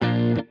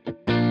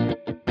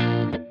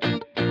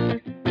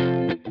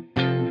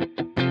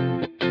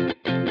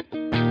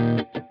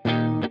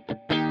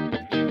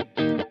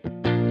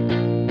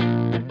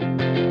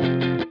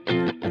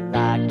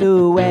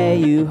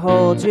you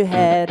hold your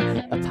head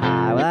up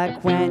high,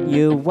 like when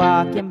you're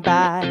walking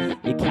by.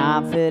 Your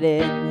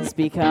confidence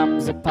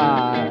becomes a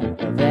part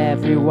of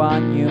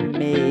everyone you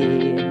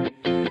meet.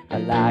 I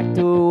like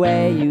the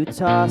way you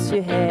toss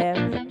your hair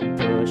and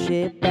push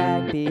it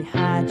back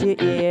behind your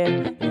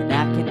ear, and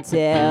I can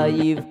tell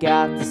you've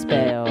got the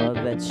spell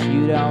that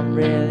you don't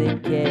really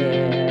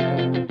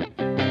care.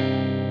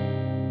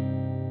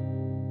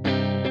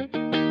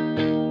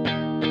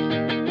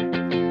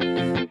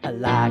 I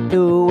like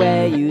the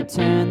way you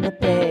turn the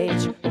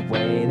page, a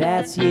way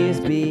that's years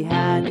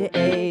behind your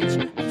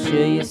age. I'm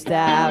sure your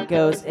style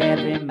goes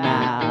every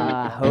mile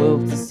I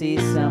hope to see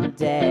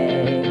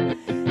someday.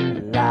 I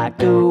like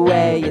the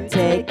way you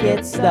take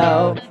it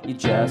slow, you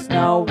just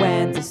know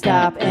when to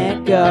stop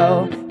and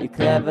go. You're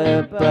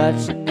clever but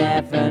you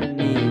never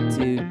need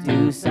to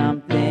do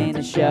something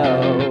to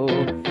show.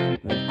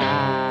 But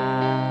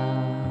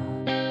I'll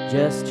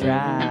just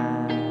try.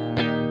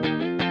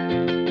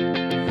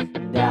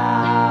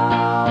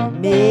 I'll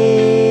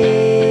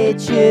meet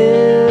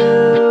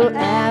you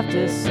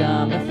after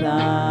summer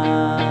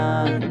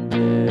thunder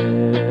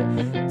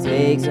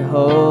takes a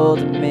hold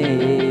of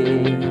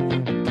me.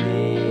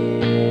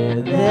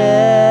 Clear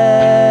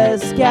the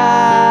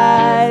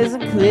skies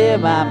and clear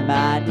my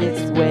mind,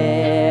 it's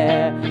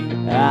where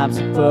I'm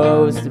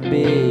supposed to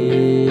be.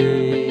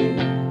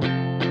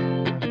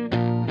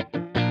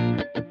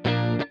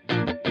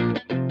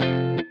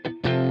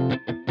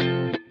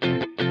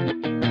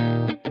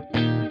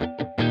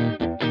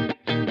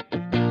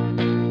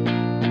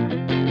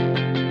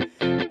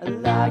 I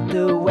like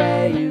the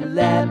way you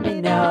let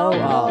me know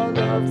all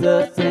of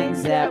the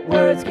things that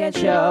words can't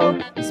show.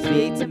 You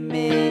speak to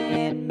me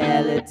in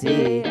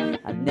melody,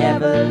 I'll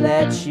never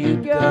let you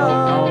go.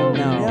 Oh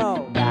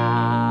no.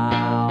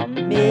 I'll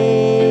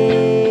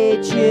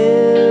meet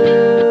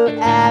you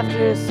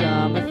after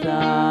summer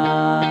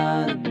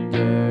thunder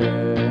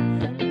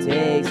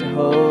takes a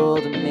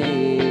hold of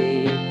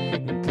me,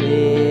 and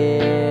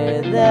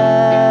clear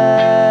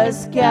the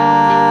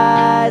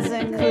skies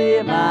and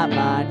clear my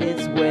mind,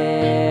 it's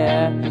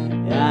where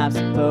I'm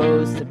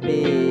supposed to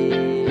be.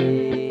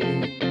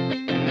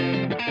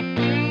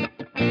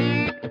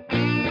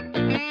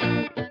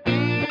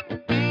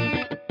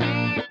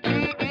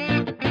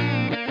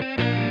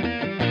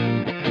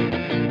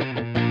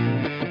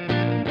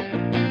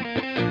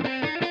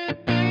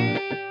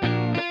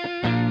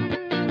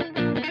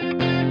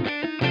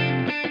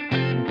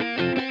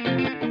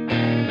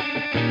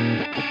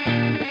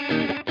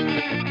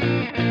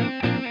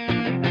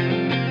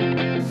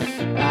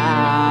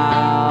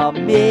 I'll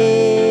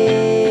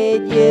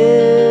meet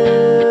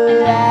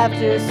you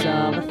after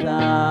summer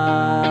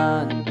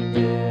thunder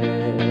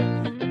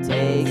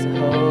takes a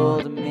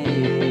hold of me,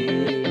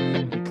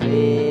 and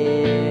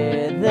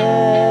clear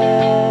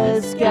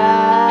the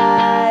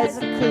skies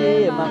and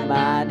clear my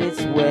mind,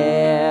 it's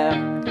where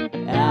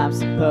I'm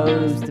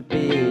supposed to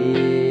be.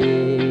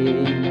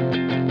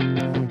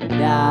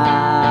 And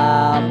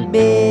I'll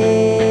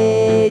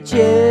meet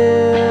you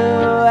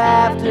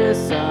after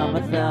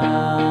summer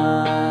thunder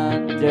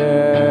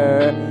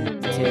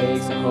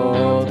takes a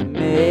hold